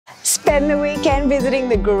Spend the weekend visiting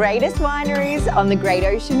the greatest wineries on the Great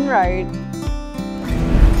Ocean Road.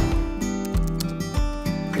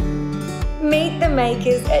 Meet the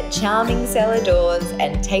makers at charming cellar doors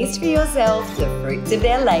and taste for yourself the fruits of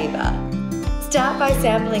their labour. Start by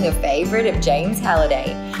sampling a favourite of James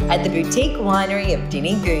Halliday at the boutique winery of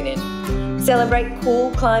Dinnygoonan. Celebrate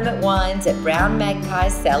cool climate wines at Brown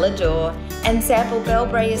Magpie's cellar door and sample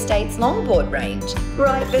Bellbrae Estate's Longport range,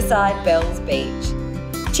 right beside Bell's Beach.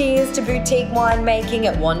 Cheers to boutique winemaking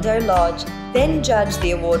at Wando Lodge, then judge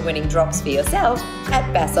the award-winning drops for yourself at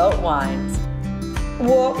Basalt Wines.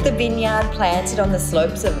 Walk the vineyard planted on the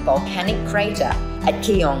slopes of a volcanic crater at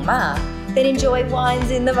Keong Ma, then enjoy wines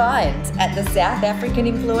in the vines at the South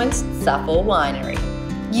African-influenced Suffolk Winery.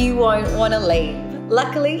 You won't want to leave.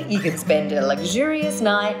 Luckily, you can spend a luxurious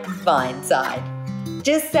night vine-side.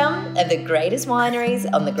 Just some of the greatest wineries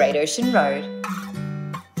on the Great Ocean Road.